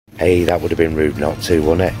Hey, that would have been rude not to,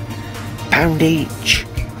 wouldn't it? Pound each.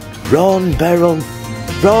 Run, Beryl.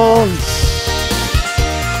 Run!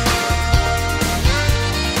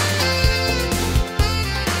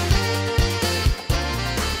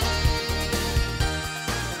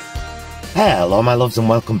 Hello my loves and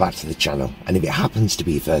welcome back to the channel, and if it happens to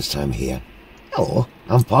be your first time here, hello,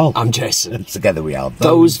 I'm Paul. I'm Jason. And together we are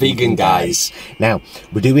Those Vegan Guys. Now,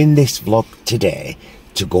 we're doing this vlog today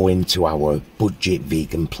to go into our budget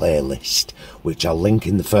vegan playlist, which I'll link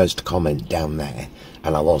in the first comment down there,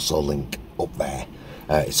 and I'll also link up there.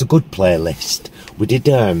 It's a good playlist. We did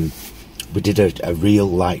a real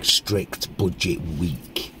like strict budget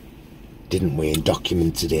week, didn't we, and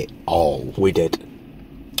documented it all. We did.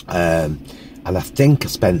 And I think I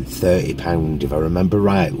spent £30, if I remember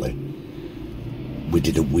rightly. We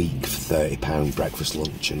did a week for £30, breakfast,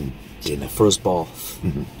 lunch and dinner. For us both.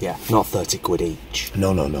 Mm-hmm. Yeah, not 30 quid each.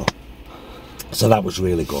 No. So that was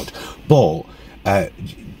really good. But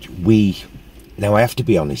now I have to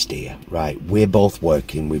be honest here, right? We're both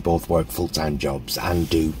working, we both work full-time jobs and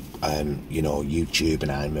do, you know, YouTube,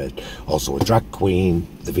 and I'm also a drag queen,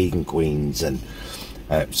 the Vegan Queens, and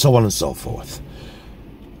so on and so forth.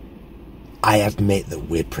 I admit that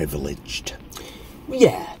we're privileged.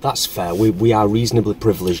 Yeah, that's fair. We are reasonably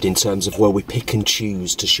privileged in terms of where we pick and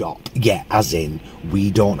choose to shop. Yeah, as in, I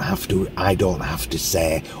don't have to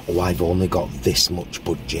say, oh, I've only got this much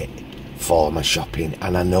budget for my shopping,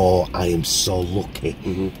 and I know I am so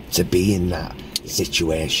lucky to be in that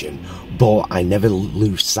situation, but I never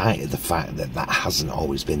lose sight of the fact that that hasn't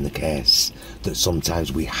always been the case, that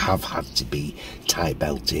sometimes we have had to be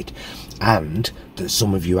tight-belted, and that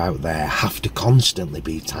some of you out there have to constantly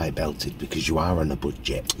be tight-belted because you are on a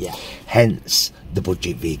budget. Yeah. Hence the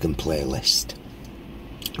budget vegan playlist,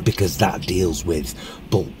 because that deals with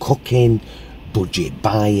bulk cooking, budget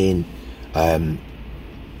buying,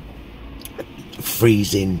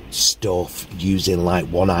 freezing stuff, using like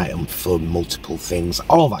one item for multiple things,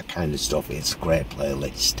 all that kind of stuff. It's a great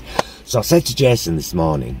playlist. So I said to Jason this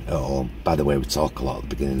morning at home, by the way, we talk a lot at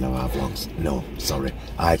the beginning of our vlogs. No, sorry,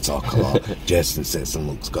 I talk a lot. Jason sits and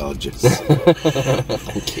looks gorgeous.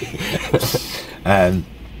 Thank you.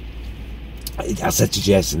 I said to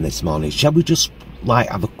Jason this morning, shall we just like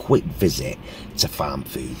have a quick visit to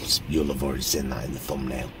Farmfoods? You'll have already seen that in the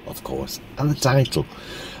thumbnail, of course, and the title.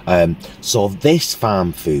 So this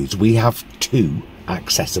Farmfoods, we have two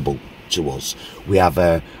accessible to us. We have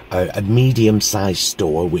a medium-sized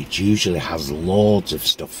store which usually has loads of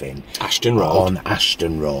stuff in Ashton Road, on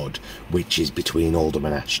Ashton Road, which is between Oldham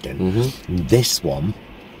and Ashton. This one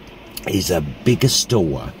is a bigger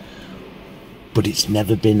store, but it's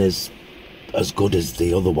never been as good as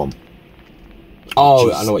the other one.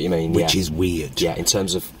 Oh, I know what you mean. Which is weird. Yeah, in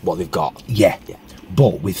terms of what they've got. Yeah.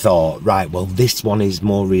 But we thought, right, well, this one is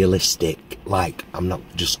more realistic. Like, I'm not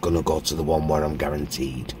just going to go to the one where I'm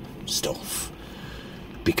guaranteed stuff.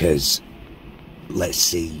 Because, let's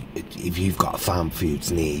see, if you've got a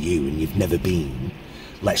Farmfoods near you and you've never been,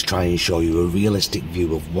 let's try and show you a realistic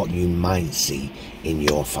view of what you might see in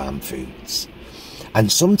your Farmfoods. And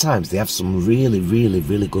sometimes they have some really, really,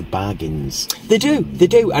 really good bargains. They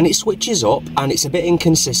do, and it switches up, and it's a bit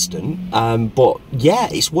inconsistent, but yeah,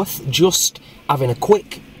 it's worth just having a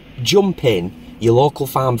quick jump in your local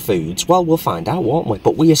Farmfoods. Well, we'll find out, won't we?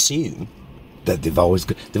 But we assume that they've always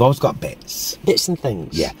got bits and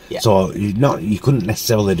things. Yeah. So you couldn't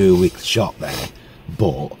necessarily do a weekly shop there,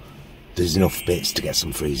 but there's enough bits to get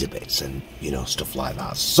some freezer bits and, you know, stuff like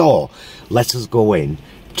that. So let us go in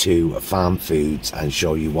to Farmfoods and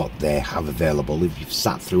show you what they have available. If you've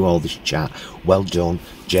sat through all this chat, well done.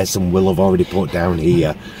 Jason will have already put down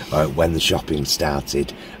here when the shopping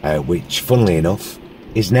started, which funnily enough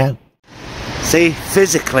is now. See,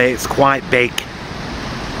 physically it's quite big,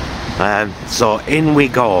 so in we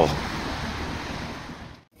go.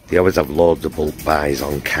 They always have loads of bulk buys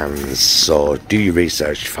on cans, so do your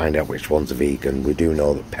research to find out which ones are vegan. We do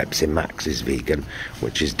know that Pepsi Max is vegan,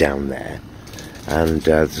 which is down there. And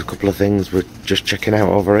there's a couple of things we're just checking out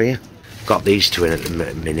over here. Got these two in at the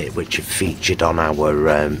minute, which have featured on our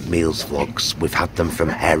meals vlogs. We've had them from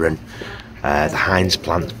Heron, the Heinz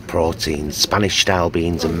plant proteins, Spanish style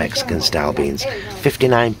beans and Mexican style beans,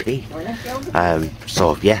 59p.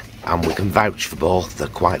 So yeah, and we can vouch for both, they're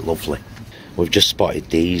quite lovely. We've just spotted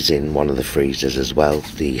these in one of the freezers as well,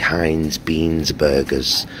 the Heinz beans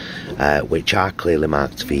burgers, which are clearly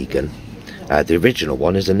marked vegan. The original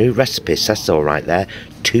one is a new recipe, says so right there,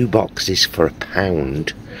 2 boxes for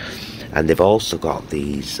 £1. And they've also got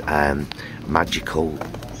these magical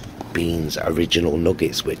beans original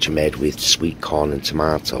nuggets, which are made with sweet corn and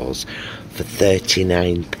tomatoes, for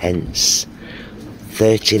 39 pence.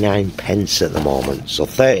 39 pence at the moment, so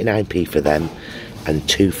 39p for them and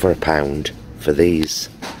 2 for £1 for these.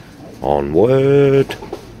 Onward.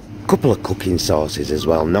 Couple of cooking sauces as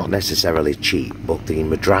well, not necessarily cheap, but the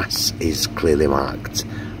Madras is clearly marked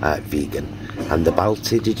vegan, and the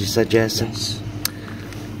Balti, did you say, Jason? Yes.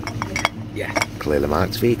 Yeah, clearly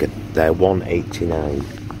marked vegan. They're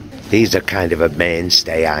 £1.89. These are kind of a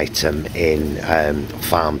mainstay item in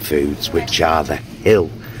Farmfoods, which are the Hill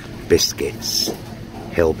biscuits.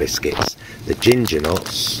 Hill biscuits. The ginger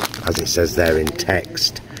nuts, as it says there in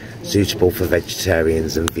text, suitable for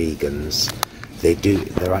vegetarians and vegans.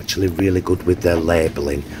 They're actually really good with their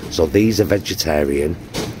labelling. So these are vegetarian,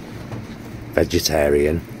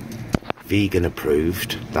 vegan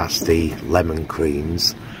approved. That's the lemon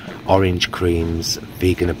creams. Orange creams,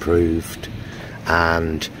 vegan approved.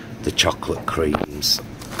 And the chocolate creams,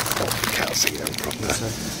 oh, you can't see them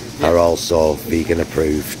proper, are also vegan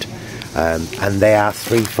approved. And they are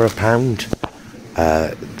 3 for £1,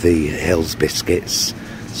 the Hills biscuits.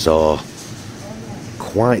 So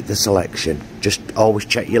quite the selection. Just always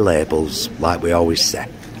check your labels, like we always say.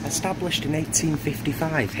 Established in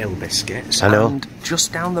 1855, Hill biscuits. I know. And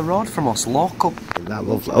just down the road from us, local. Isn't that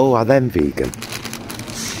lovely? Oh, are them vegan?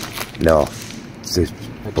 No, it's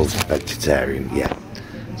both vegetarian, yeah.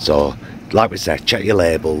 So, like we said, check your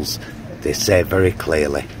labels. They say very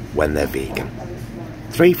clearly when they're vegan.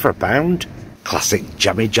 3 for £1. Classic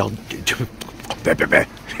jammy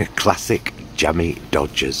classic jammy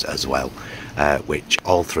Dodgers as well, which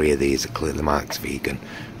all 3 of these are clearly marked vegan.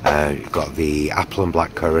 You've got the apple and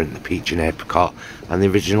blackcurrant, the peach and apricot, and the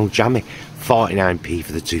original jammy. 49p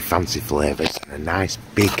for the 2 fancy flavours, and a nice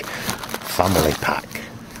big family pack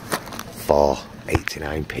for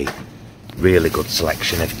 89p. Really good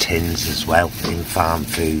selection of tins as well in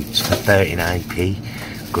Farmfoods for 39p.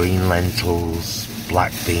 Green lentils,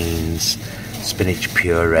 black beans, spinach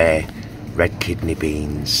puree, red kidney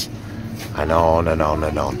beans, and on and on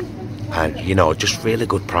and on. And you know, just really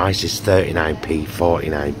good prices. 39p,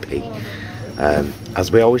 49p.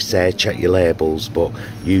 As we always say, check your labels, but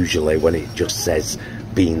usually when it just says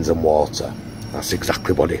beans and water, that's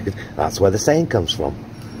exactly what it is. That's where the saying comes from.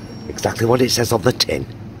 Exactly what it says on the tin.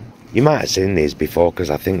 You might have seen these before, because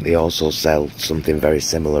I think they also sell something very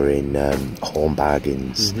similar in Home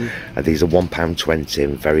Bargains. These are £1.20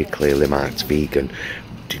 and very clearly marked vegan.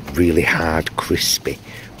 Really hard, crispy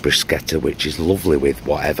bruschetta, which is lovely with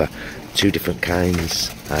whatever. 2 different kinds.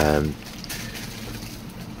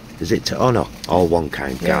 Is it? Oh no, all one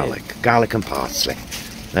kind. Garlic, garlic and parsley.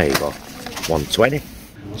 There you go. £1.20.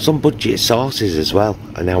 Some budget sauces as well,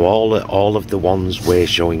 and now all of the ones we're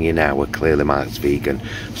showing you now are clearly marked vegan.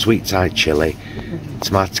 Sweet Thai chili,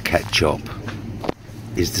 tomato ketchup.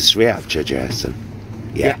 Is the sriracha, Jason?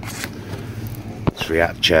 Yeah.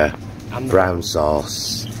 Sriracha, brown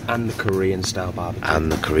sauce, and the Korean style barbecue.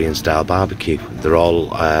 And the Korean style barbecue. They're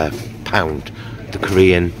all £1. The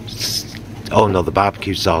Korean, oh no, the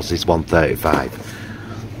barbecue sauce is $1.35.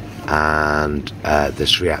 And the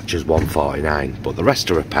sriracha's $1.49, but the rest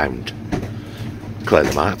are £1.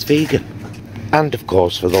 Clearly marked vegan. And of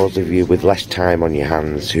course, for those of you with less time on your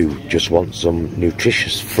hands who just want some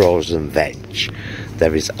nutritious frozen veg,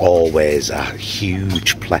 there is always a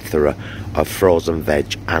huge plethora of frozen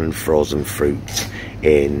veg and frozen fruit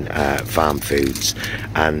in Farmfoods,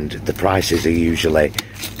 and the prices are usually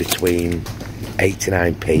between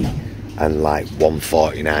 89p and like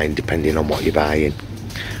 $1.49 depending on what you're buying.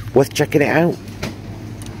 Worth checking it out.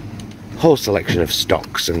 Whole selection of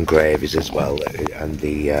stocks and gravies as well, and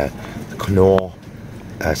the Knorr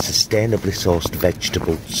sustainably sourced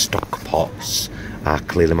vegetable stock pots are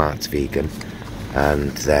clearly marked vegan,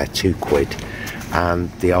 and they're £2.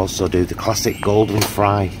 And they also do the classic golden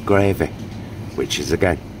fry gravy, which is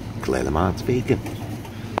again clearly marked vegan.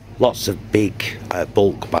 Lots of big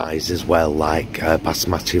bulk buys as well, like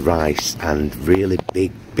basmati rice and really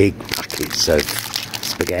big packets of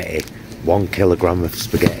spaghetti. 1 kilogram of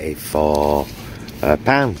spaghetti for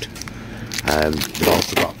 £1. They've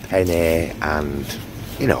also got penne and,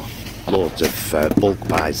 you know, loads of bulk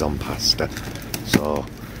buys on pasta. So,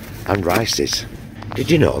 and rices.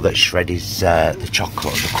 Did you know that Shreddy's, the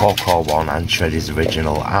chocolate, the cocoa one and Shreddy's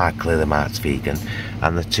original are clearly marked vegan,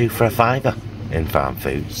 and they're 2 for £5 in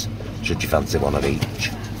Farmfoods, should you fancy one of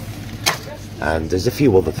each. And there's a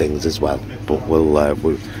few other things as well, but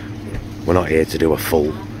we're not here to do a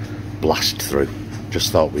full blast through.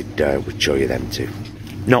 Just thought we'd show you them too.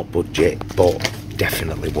 Not budget, but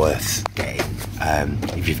definitely worth getting.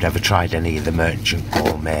 If you've never tried any of the merchant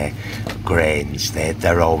gourmet grains,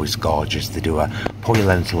 they're always gorgeous. They do a pollo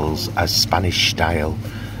lentils, a Spanish style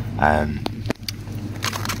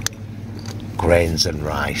grains and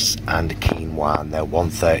rice and quinoa, and they're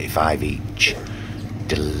 $1.35 each.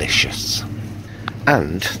 Delicious.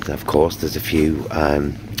 And of course there's a few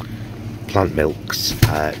plant milks.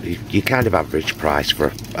 You kind of average price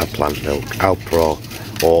for a plant milk. Alpro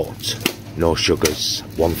oat, no sugars,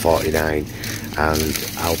 $1.49, and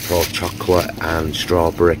Alpro chocolate and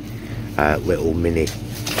strawberry, little mini,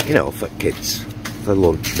 you know, for kids for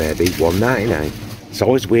lunch maybe, $1.99. It's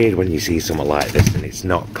always weird when you see something like this and it's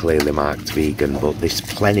not clearly marked vegan, but this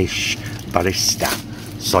Plenish Barista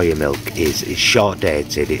soya milk is short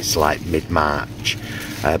dated. It's like mid-March,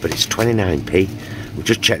 but it's 29p. We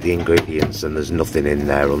just checked the ingredients and there's nothing in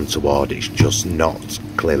there untoward. It's just not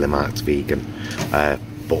clearly marked vegan,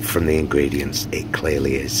 but from the ingredients it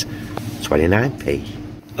clearly is. 29p.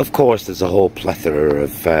 Of course there's a whole plethora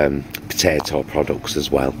of potato products as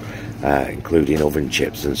well, including oven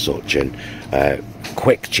chips and such, and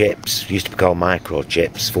quick chips, used to be called micro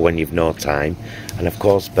chips for when you've no time, and of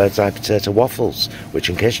course bird's eye potato waffles, which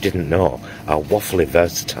in case you didn't know are waffly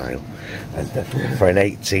versatile. And for an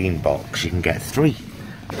 18 box you can get 3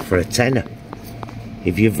 for a tenner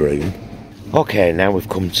if you've room. Okay, now we've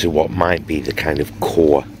come to what might be the kind of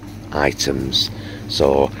core items.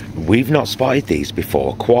 So we've not spotted these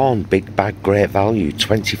before. Quorn big bag, great value,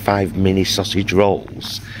 25 mini sausage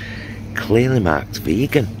rolls, clearly marked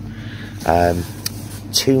vegan.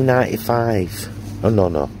 $2.95. Oh no,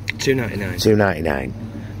 $2.99. $2.99.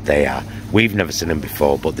 They are. We've never seen them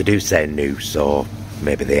before, but they do say new, so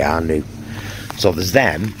maybe they are new. So there's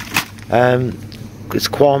them. Is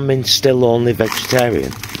Quorn mince still only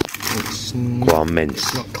vegetarian? Quorn mince.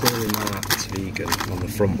 It's not clearly marked vegan on the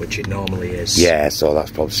front, which it normally is. Yeah, so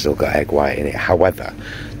that's probably still got egg white in it. However,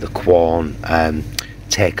 the Quorn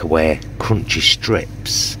takeaway crunchy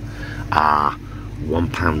strips are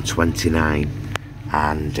 £1.29,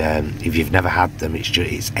 and if you've never had them,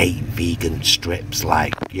 it's 8 vegan strips,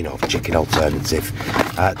 like, you know, chicken alternative.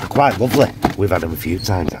 They're quite lovely. We've had them a few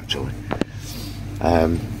times actually.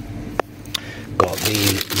 Got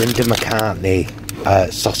the Linda McCartney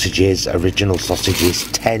sausages, original sausages,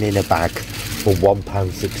 10 in a bag for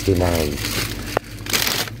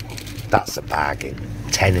 £1.69. That's a bargain.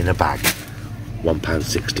 10 in a bag,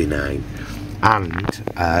 £1.69. And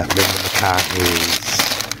Linda McCartney's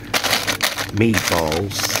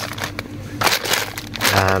meatballs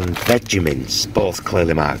and Vegemins, both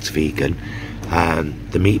clearly marked vegan.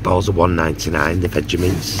 The meatballs are $1.99. The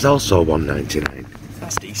Vegemins is also $1.99.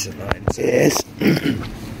 That's decent, right? It is.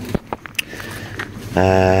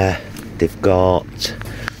 They've got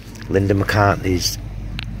Linda McCartney's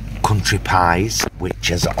country pies, which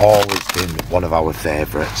has always been one of our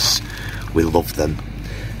favourites. We love them.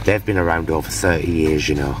 They've been around over 30 years,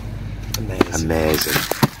 you know. Amazing. Amazing.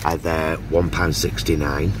 They're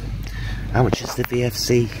 £1.69. How much is the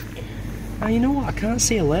VFC? Oh, you know what? I can't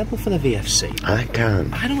see a label for the VFC. I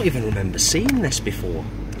can't. I don't even remember seeing this before.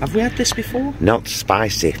 Have we had this before? Not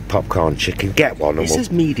spicy popcorn chicken. Get one and it says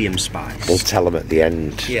medium spice. We'll tell them at the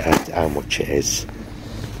end how much it is.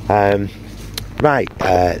 Right,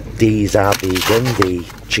 these are vegan, the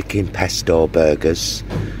chicken pesto burgers.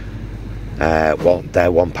 They're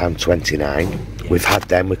 £1.29. Yeah. We've had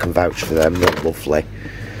them, we can vouch for them, they're lovely.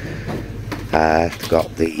 They've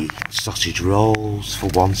got the sausage rolls for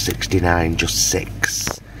 £1.69, just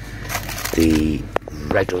 6. The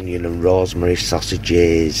red onion and rosemary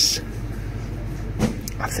sausages,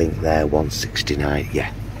 I think they're £1.69.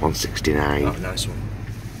 Yeah, £1.69. Oh, nice one.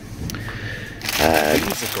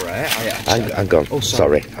 These are great. Hang on. Oh,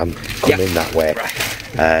 sorry, I'm coming that way.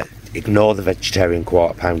 Right. Ignore the vegetarian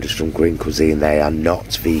quarter pounders from Green Cuisine. They are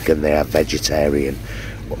not vegan, they are vegetarian.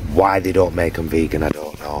 Why they don't make them vegan, I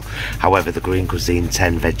don't know. However, the Green Cuisine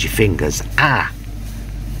 10 veggie fingers are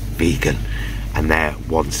vegan, and they're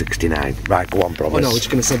 £1.69. Right, go on, promise. Oh no, I was just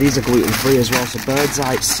going to say these are gluten free as well. So bird's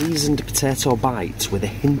eye seasoned potato bites with a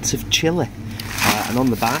hint of chilli, and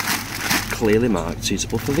on the back, clearly marked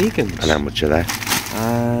suitable for vegans. And how much are they?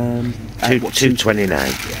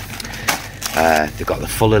 $2.29. Yeah. They've got the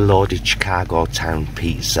fully loaded Chicago Town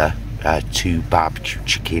pizza, 2 barbecue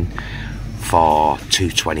chicken for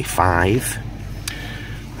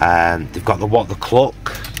 $2.25. They've got the What the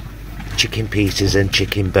Cluck chicken pieces and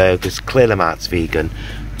chicken burgers, clearly marked vegan,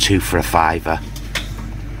 2 for a £5.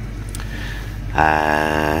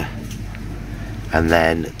 And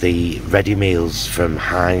then the ready meals from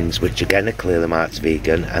Heinz, which again are clearly marked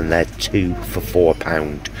vegan, and they're 2 for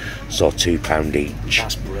 £4, so £2 each.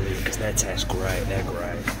 That's brilliant, because they taste great, they're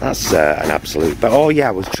great. That's an absolute. But oh yeah,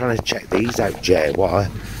 I was trying to check these out, Jay. What are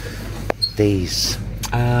these?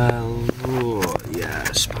 Yeah,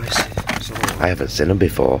 spicy. I haven't seen them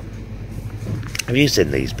before. Have you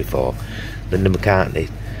seen these before? Linda McCartney.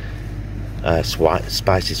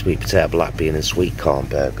 Spicy sweet potato, black bean and sweet corn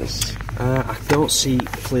burgers. I don't see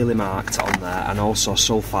clearly marked on there, and also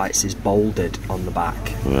sulfites is bolded on the back,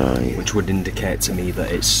 Right. which would indicate to me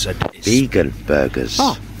that it's Vegan burgers.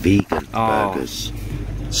 Oh. Vegan burgers.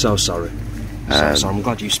 So sorry. So sorry. I'm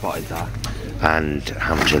glad you spotted that. And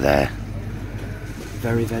how much are there?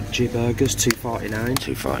 Very veggie burgers, $2.49.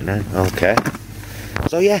 $2.49. Okay.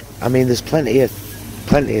 So yeah, I mean, there's plenty of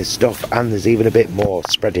stuff, and there's even a bit more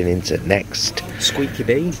spreading into next. Squeaky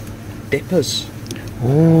bean dippers.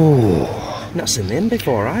 Ooh. Not seen them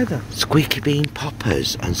before either. Squeaky bean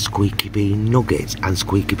poppers and squeaky bean nuggets and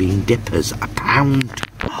squeaky bean dippers, £1.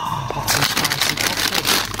 Hot and spicy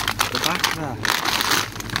poppers. The back there.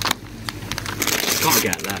 Gotta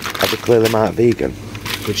get there. Have they clearly marked vegan?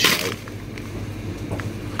 Good show.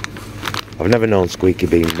 I've never known squeaky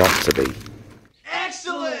bean not to be.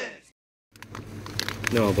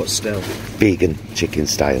 No, but still. Vegan chicken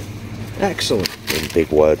style. Excellent. In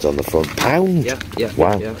big words on the front. £1. Yeah.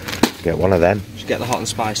 Wow. Yeah. Get one of them. Just get the hot and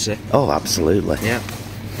spicy. Oh, absolutely. Yeah.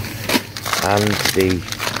 And the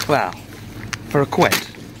Well, for £1.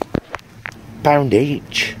 £1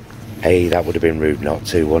 each. Hey, that would have been rude not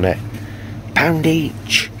to, wouldn't it? £1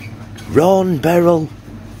 each. Run, Beryl.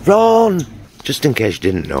 Run! Just in case you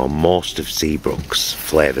didn't know, most of Seabrook's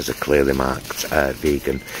flavours are clearly marked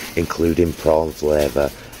vegan, including prawn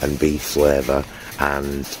flavour and beef flavour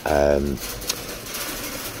and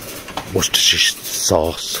Worcestershire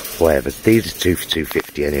sauce flavours. These are 2 for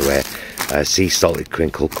 $2.50 anyway. Sea salted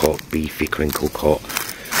crinkle cut, beefy crinkle cut,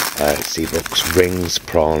 Seabrook's rings,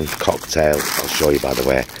 prawn, cocktail. I'll show you, by the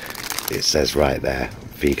way. It says right there,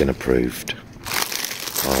 vegan approved.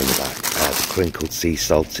 On the back, the crinkled sea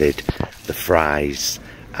salted, the fries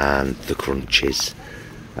and the crunches,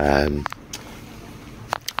 and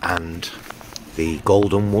the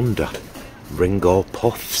Golden Wonder Ringo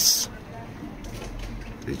Puffs.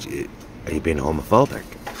 Are you being homophobic?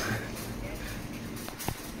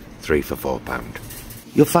 3 for £4.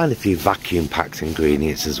 You'll find a few vacuum packed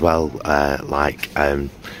ingredients as well, like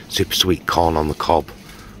super sweet corn on the cob,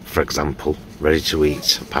 for example, ready to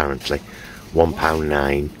eat apparently,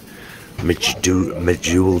 £1.09.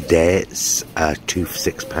 Medjool dates, 2 for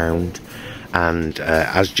 £6, and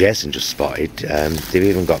as Jason just spotted, they've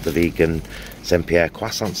even got the vegan Saint Pierre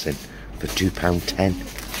croissants in for £2.10.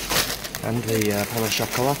 And the pan au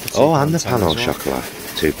chocolat for £2. Oh, and the pan au chocolat,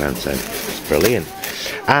 £2.10. It's brilliant.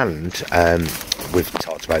 And we've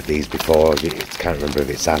talked about these before. I can't remember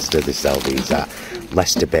if it's Asda. They sell these at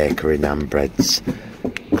Leicester Bakery Naan Breads.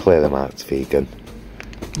 Clearly marked vegan.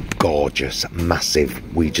 Gorgeous, massive.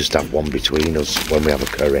 We just have one between us when we have a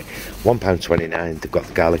curry. £1.29. They've got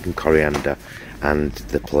the garlic and coriander and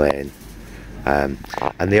the plain. And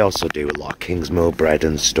they also do a lot of Kingsmill bread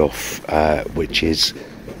and stuff, which is,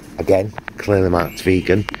 again, clearly marked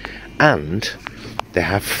vegan. And they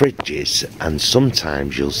have fridges, and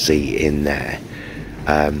sometimes you'll see in there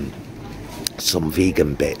some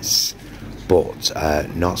vegan bits, but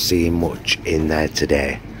not seeing much in there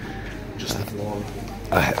today. Just the flora.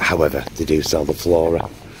 However, they do sell the flora.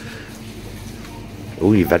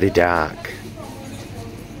 Ooh, you're very dark.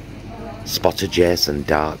 Spotted Jason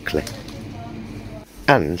darkly.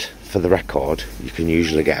 And for the record, you can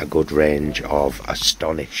usually get a good range of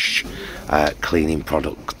Astonish cleaning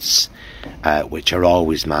products, which are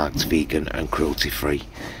always marked vegan and cruelty free.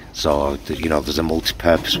 So, you know, there's a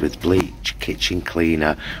multi-purpose with bleach, kitchen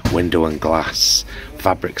cleaner, window and glass,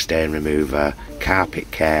 fabric stain remover,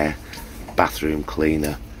 carpet care, bathroom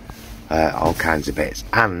cleaner, all kinds of bits,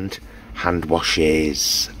 and hand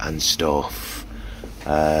washes and stuff.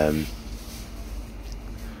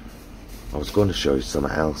 I was going to show you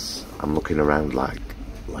something else. I'm looking around like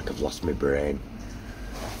I've lost my brain.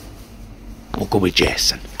 We'll go with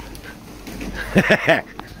Jason.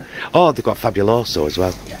 Oh, they've got Fabuloso as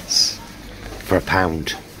well. Yes. For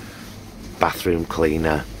 £1. Bathroom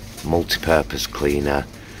cleaner, multi-purpose cleaner,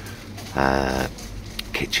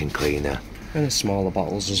 kitchen cleaner. And the smaller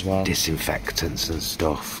bottles as well. Disinfectants and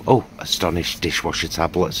stuff. Oh, Astonish dishwasher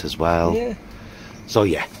tablets as well. Yeah. So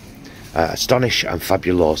yeah, Astonish and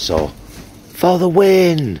Fabuloso for the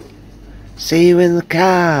win. See you in the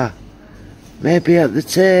car. Maybe at the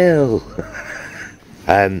till.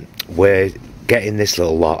 We're getting this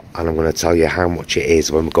little lot, and I'm going to tell you how much it is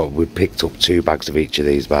when we picked up 2 bags of each of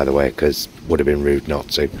these, by the way, because it would have been rude not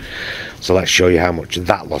to. So let's show you how much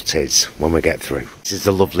that lot is when we get through. This is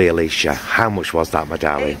the lovely Alicia. How much was that, my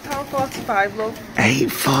darling? £8.45, love.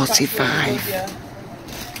 £8.45. Yeah.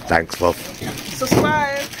 Thanks, love.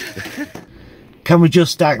 Subscribe. Can we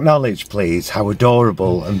just acknowledge, please, how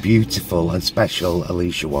adorable and beautiful and special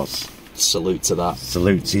Alicia was? Salute to that.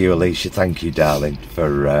 Salute to you, Alicia. Thank you, darling,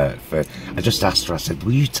 for. I just asked her. I said,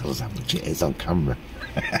 "Will you tell us how much it is on camera?"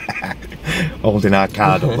 Holding our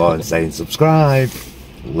card up and saying subscribe.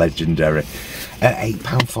 Legendary. At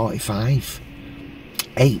 £8.45.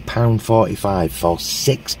 £8.45 for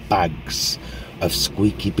 6 bags of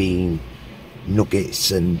squeaky bean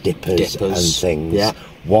nuggets and dippers and things. Yeah.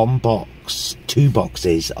 1 box, 2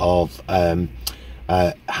 boxes of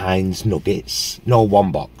Heinz nuggets. No,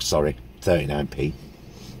 1 box, sorry, 39p.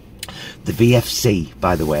 The VFC,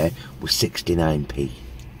 by the way, was 69p.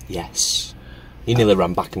 Yes. You nearly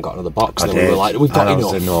ran back and got another box. And then we were like, we've got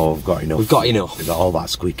enough. I said, no, we've got enough. We've got enough. We've got all that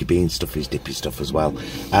squeaky bean stuff is dippy stuff as well.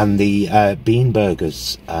 And the bean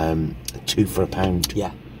burgers, 2 for £1.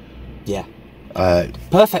 Yeah. Yeah.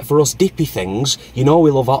 Perfect for us dippy things. You know we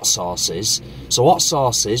love hot sauces. So hot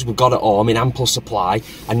sauces we've got at home in ample supply,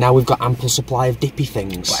 and now we've got ample supply of dippy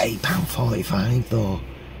things. But £8.45 though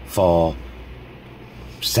for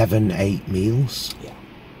 7-8 meals. Yeah.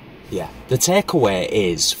 Yeah. The takeaway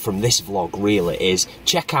is from this vlog really is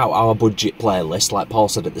check out our budget playlist, like Paul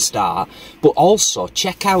said at the start, but also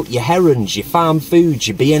check out your Herons, your Farmfoods,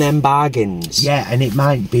 your B&M bargains. Yeah, and it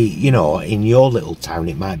might be, you know, in your little town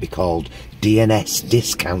it might be called DNS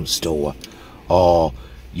Discount Store, or,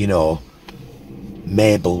 you know,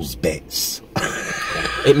 Mabel's Bits.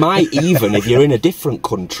 It might even, if you're in a different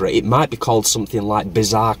country, it might be called something like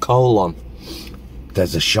Bizarre Colon.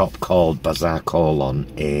 There's a shop called Bazaar Colon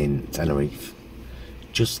in Tenerife,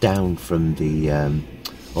 just down from the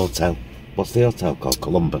hotel. What's the hotel called?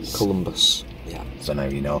 Columbus. Columbus, yeah. So now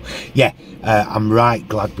you know. Yeah, I'm right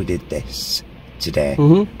glad we did this today,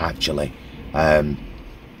 actually.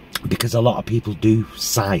 Because a lot of people do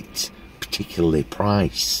cite, particularly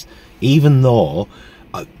price, even though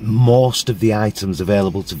most of the items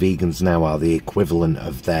available to vegans now are the equivalent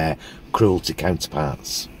of their cruelty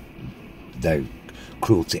counterparts. Their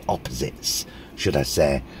cruelty opposites, should I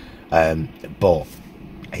say. But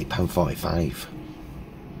 £8.45.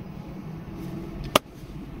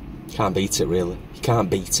 Can't beat it, really. You can't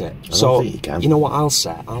beat it. I don't think you can. You know what I'll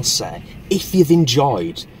say? I'll say, if you've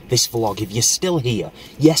enjoyed this vlog, if you're still here,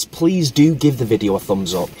 yes, please do give the video a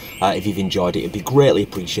thumbs up. If you've enjoyed it, it'd be greatly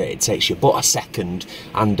appreciated. It takes you but a second.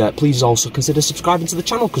 And please also consider subscribing to the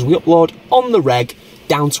channel, because we upload on the reg,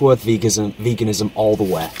 down-to-earth veganism all the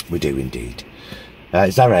way. We do indeed.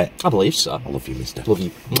 Is that right? I believe so. I love you, mister. Love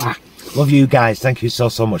you. Love you guys. Thank you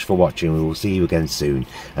so much for watching. We will see you again soon.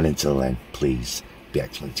 And until then, please be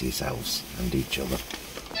excellent to yourselves and each other.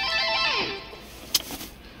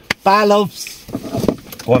 Bye, loves.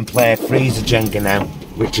 Go and play Freezer Jenga now,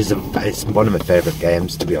 which is it's one of my favourite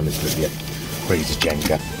games, to be honest with you. Freezer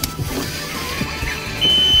Jenga.